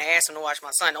nobody and ask him to watch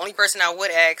my son. The only person I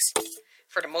would ask,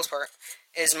 for the most part,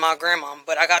 is my grandma.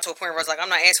 But I got to a point where I was like, I'm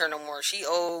not asking her no more. She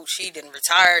old. She didn't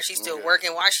retire. She's still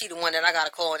working. Why is she the one that I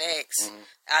gotta call and ask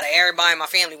out of everybody in my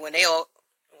family when they all?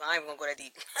 I ain't even gonna go that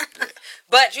deep.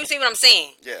 But you see what I'm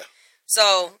saying? Yeah.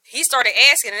 So he started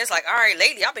asking, and it's like, all right,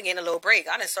 lately I've been getting a little break.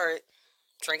 I done started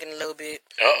drinking a little bit.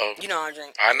 You know I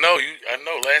drink. I know you. I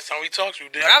know. Last time we talked, you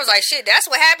did. But I was like, shit. That's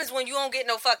what happens when you don't get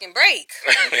no fucking break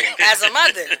as a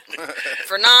mother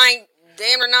for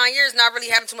damn near 9 years, not really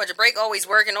having too much of a break, always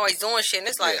working, always doing shit. And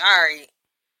it's like, all right.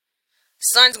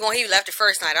 Son's going, he left the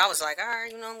first night. I was like, all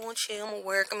right, I'm going to chill, I'm going to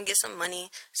work, I'm going to get some money.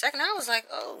 Second night, I was like,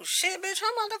 oh, shit, bitch,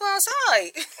 I'm about to go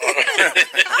outside.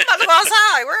 I'm about to go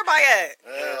outside. Where am I at?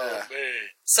 Oh, man.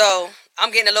 So, I'm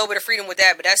getting a little bit of freedom with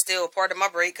that, but that's still part of my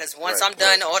break, because once I'm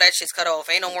done, all that shit's cut off.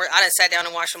 Ain't no more, I done sat down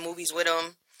and watched some movies with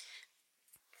him.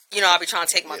 I'll be trying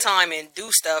to take my time and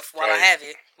do stuff while I have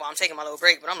it, while I'm taking my little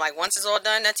break. But I'm like, once it's all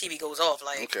done, that TV goes off.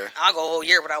 Like, I'll go a whole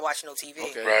year without watching no TV.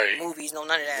 Movies, no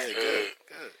none of that. Yeah, good.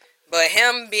 But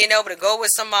him being able to go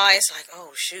with somebody, it's like,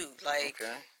 oh, shoot. Like,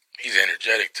 he's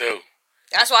energetic, too.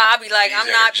 That's why I be like,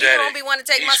 I'm not, you don't be wanting to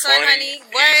take my son, honey.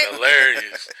 What? He's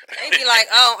hilarious. They be like,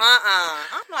 oh,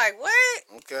 I'm like, what?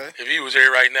 Okay. If he was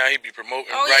here right now, he'd be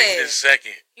promoting this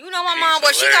second. You know my mom,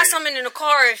 but she got something in the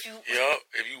car if you...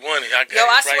 If you want it, I got it I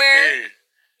right swear, there.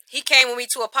 He came with me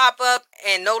to a pop-up,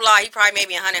 and no lie, he probably made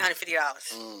me $100,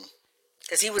 $150.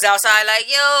 Because he was outside like,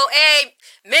 yo, hey,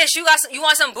 miss, you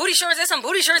want some booty shorts? There's some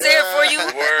booty shorts there for you.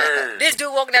 Word. This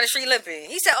dude walking down the street limping.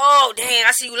 He said, oh, dang,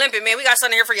 I see you limping, man. We got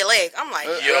something here for your leg. I'm like,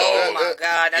 oh, my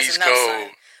God, that's enough, son.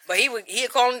 But he'd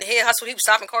call him, he'd hustle, he was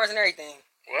stopping cars and everything.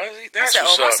 That's I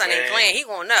said, my son man. ain't playing. He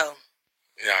gonna know.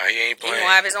 Nah, he ain't playing. He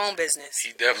gonna have his own business.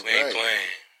 He definitely ain't playing.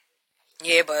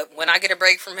 Yeah, but when I get a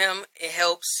break from him, it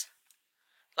helps.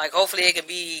 Like, hopefully it could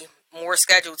be more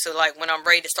scheduled to, like, when I'm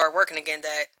ready to start working again,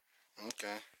 that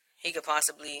he could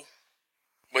possibly...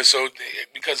 But so,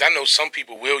 because I know some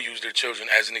people will use their children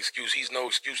as an excuse. He's no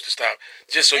excuse to stop.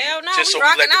 Just so we let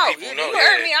the people know. You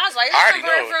heard me. I was like, I already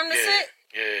know. For him to sit.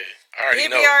 Yeah, I already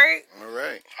know. He'll be all right. All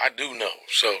right. I do know.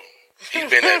 So, he's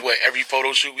been at, every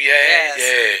photo shoot we had?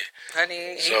 Yes. Yeah.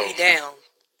 Honey, he be down.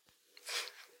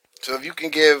 So if you can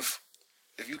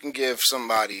give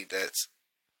somebody that's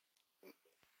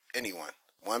anyone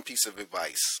one piece of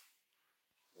advice,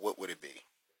 what would it be?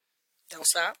 Don't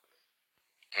stop.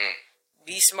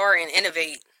 Be smart and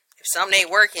innovate. If something ain't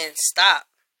working, stop.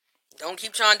 Don't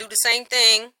keep trying to do the same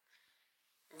thing.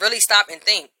 Really stop and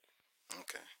think.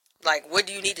 Okay. Like, what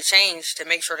do you need to change to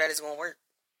make sure that it's going to work?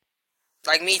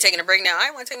 Like me taking a break now, I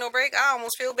ain't want to take no break. I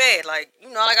almost feel bad. Like,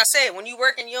 like I said, when you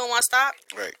working, you don't want to stop.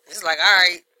 Right. It's like, all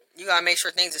right, you got to make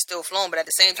sure things are still flowing. But at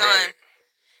the same time,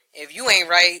 if you ain't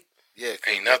right,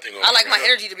 ain't nothing going I like my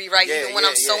energy to be right even when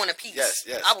I'm sewing a piece.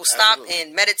 Yes, I will stop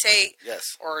and meditate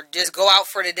or just go out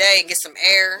for the day and get some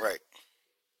air. Right.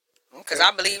 Because I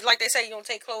believe, like they say, you don't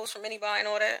take clothes from anybody and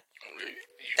all that.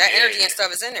 That energy and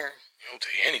stuff is in there. You don't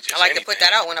take anything. I like to put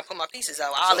that out when I put my pieces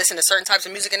out. I'll listen to certain types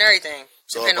of music and everything,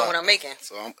 depending on what I'm making.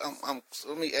 So so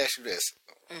let me ask you this.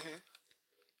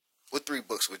 What 3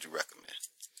 books would you recommend?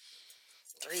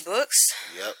 3 books?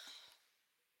 Yep.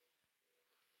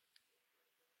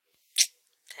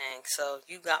 Dang, so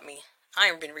you got me. I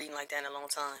ain't been reading like that in a long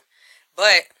time.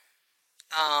 But,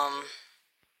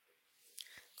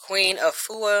 Queen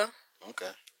Afua.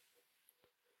 Okay.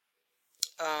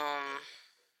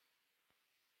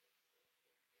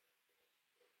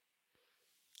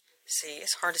 See,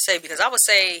 it's hard to say because I would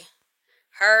say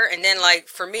her, and then like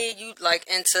for me, you like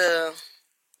into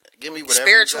give me whatever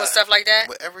spiritual and stuff like that.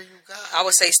 Whatever you got. I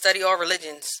would say study all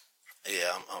religions.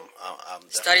 Yeah, I'm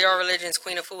Study All Religions.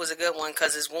 Queen Afua is a good one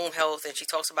because it's womb health, and she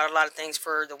talks about a lot of things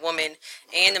for the woman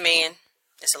and the man.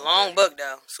 It's a long book,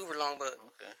 though. Super long book.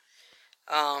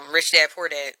 Okay. Rich Dad, Poor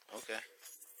Dad. Okay.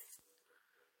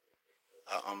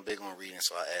 I'm big on reading,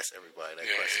 so I ask everybody that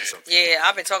question. Yeah,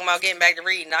 I've been talking about getting back to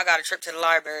reading. I got a trip to the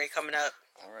library coming up.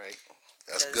 All right.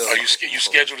 That's good. Are you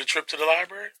scheduled a trip to the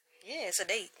library? Yeah, it's a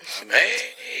date.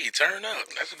 Hey, turn up.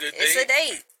 That's a good date. It's a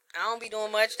date. I don't be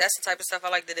doing much. That's the type of stuff I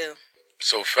like to do.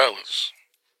 So, fellas.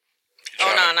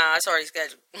 Oh, no, it's already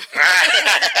scheduled.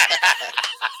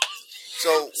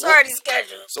 It's already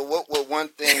scheduled. So, what one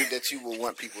thing that you will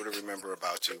want people to remember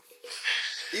about you?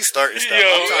 He's starting stuff.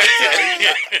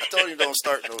 I told him don't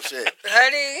start no shit.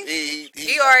 Honey,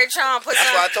 he already trying to put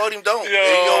That's why I told him don't. He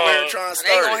over here trying to start.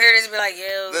 They gonna hear this and be like,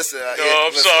 yo. Listen,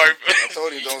 I'm sorry. I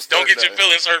told him don't start. Don't get your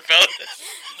feelings hurt, fellas.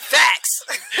 Facts.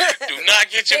 Do not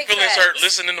get your feelings hurt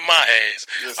listening to my ass.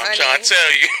 Listen, I'm trying to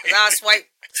tell you. I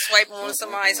swipe on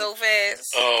somebody so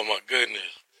fast. Oh, my goodness.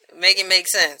 Make it make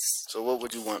sense. So what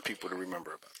would you want people to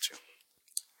remember about you?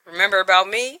 Remember about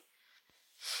me?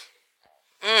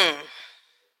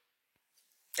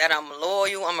 That I'm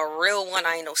loyal. I'm a real one.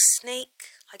 I ain't no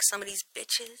snake like some of these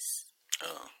bitches.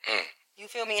 You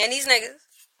feel me? And these niggas.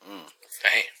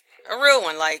 Damn. A real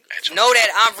one. Like, know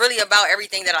that I'm really about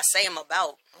everything that I say I'm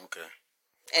about. Okay.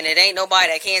 And it ain't nobody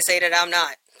that can't say that I'm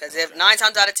not. Because if 9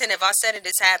 times out of 10, if I said it,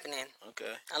 it's happening.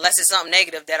 Okay. Unless it's something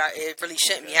negative that it really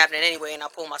shouldn't be happening anyway, and I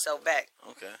pull myself back.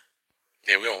 Okay.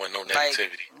 Yeah, we don't want no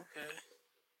negativity. Okay.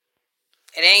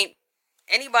 It ain't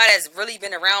anybody that's really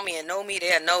been around me and know me,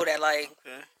 they'll know that, like,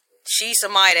 she's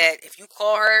somebody that if you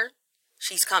call her,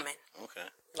 she's coming. Okay.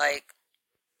 Like,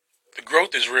 the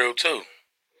growth is real too.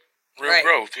 Real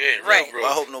growth, yeah. Real growth.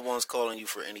 Well, I hope no one's calling you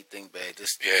for anything bad.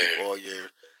 Just keep all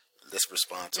your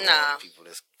response to all the people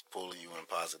that's pulling you in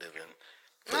positive and.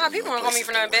 Nah, people don't call me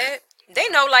for nothing bad. They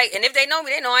know, like, and if they know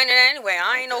me, they know I ain't that anyway.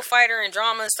 I ain't no fighter and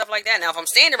drama and stuff like that. Now, if I'm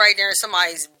standing right there and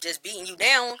somebody's just beating you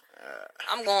down,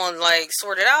 I'm going, like,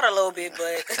 sort it out a little bit,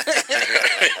 but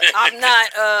I'm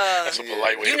not, that's a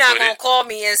polite way you're to not put going to it. call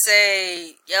me and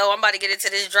say, yo, I'm about to get into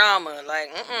this drama.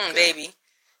 Like, baby.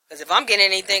 Because if I'm getting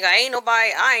anything, I ain't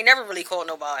never really called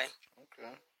nobody. Okay.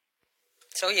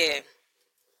 So, yeah.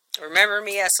 Remember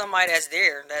me as somebody that's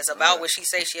there, that's about what she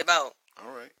say she about.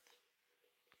 All right.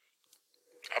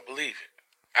 I believe it.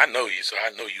 I know you, so I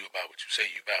know you about what you say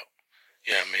you about.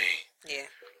 You know what I mean? Yeah.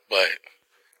 But,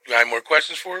 you got any more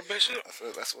questions for her, Bishop?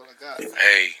 That's what I got.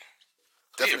 Hey.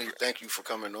 Definitely thank you for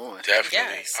coming on. Definitely.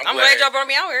 Yes. I'm glad y'all brought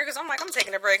me out here because I'm like, I'm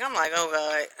taking a break. I'm like, oh,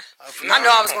 God. I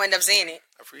know I was going to end up seeing it.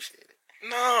 I appreciate it.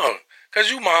 No,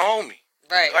 because you my homie.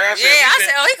 Right. Like I said, I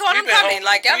said, he called him coming.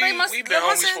 Like, y'all must we've been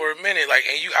homies for a minute. Like,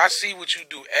 and I see what you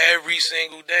do every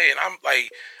single day. And I'm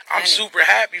like, I'm super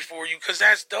happy for you because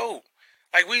that's dope.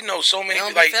 Like, we know so many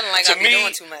people. like to me,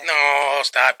 doing too much. No,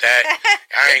 stop that.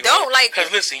 I ain't don't like. Because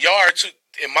listen, y'all are too.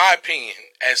 In my opinion,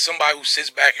 as somebody who sits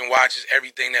back and watches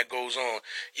everything that goes on,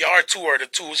 y'all are the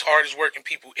two hardest working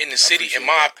people in the city. In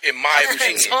my opinion,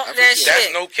 that's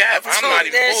no cap. I'm not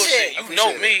even bullshitting. You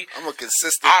know me. I'm a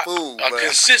consistent fool.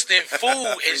 Consistent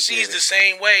fool, and she's the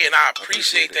same way. And I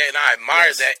appreciate that, and I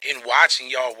admire that in watching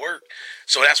y'all work.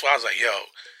 So that's why I was like, yo.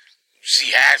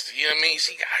 She has to, you know what I mean?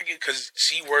 She got to get, because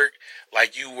she worked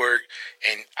like you work,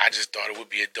 and I just thought it would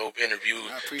be a dope interview.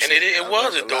 And it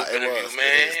was a dope interview,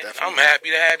 man. I'm happy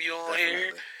to have you on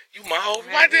here. You my whole,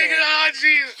 my nigga, oh,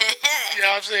 Jesus. You know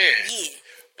what I'm saying? Yeah.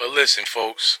 But listen,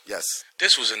 folks. Yes.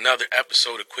 This was another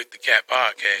episode of Quit the Cat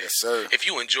Podcast. Yes, sir. If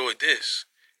you enjoyed this,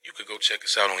 you could go check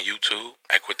us out on YouTube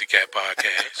at Quit the Cat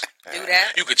Podcast. Do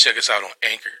that. You could check us out on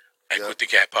Anchor. Quit the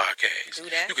Cat Podcast. Do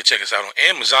that. You can check us out on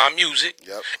Amazon Music,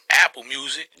 Apple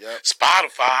Music,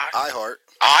 Spotify, iHeart.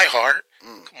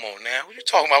 Come on now, what you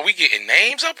talking about? We getting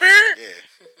names up here?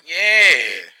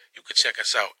 Yeah. You can check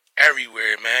us out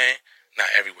everywhere, man. Not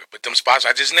everywhere, but them spots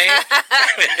I just named.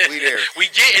 We there. We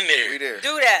getting there. We there.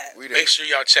 Do that. We there. Make sure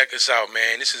y'all check us out,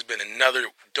 man. This has been another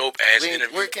dope ass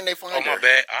interview. Where can they find her? Oh my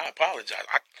bad. I apologize.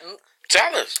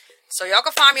 Tell us. So y'all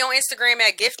can find me on Instagram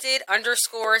at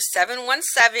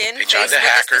gifted_717. They tried to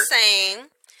hack her. The same.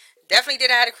 Definitely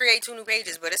did. I had to create 2 new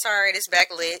pages, but it's all right. It's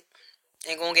back lit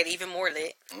and gonna get even more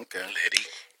lit. Okay. Litty.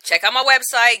 Check out my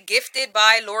website, Gifted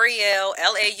by L'Oreal,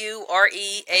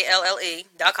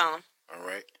 LAUREALLE.com. All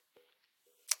right.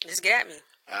 Just get at me.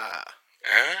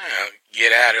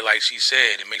 Get at her like she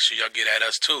said, and make sure y'all get at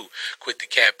us too. Quit the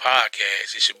Cat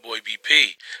Podcast. It's your boy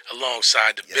BP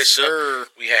alongside the Bishop. Sir.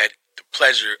 We had the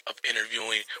pleasure of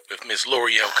interviewing with Miss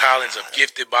L'Oreal Collins of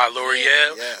Gifted by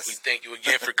L'Oreal. Yes. We thank you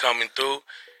again for coming through.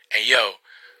 And yo,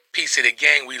 peace to the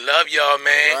gang. We love y'all,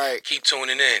 man. Right. Keep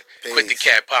tuning in. Peace. Quit the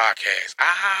Cat Podcast. I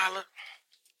holla.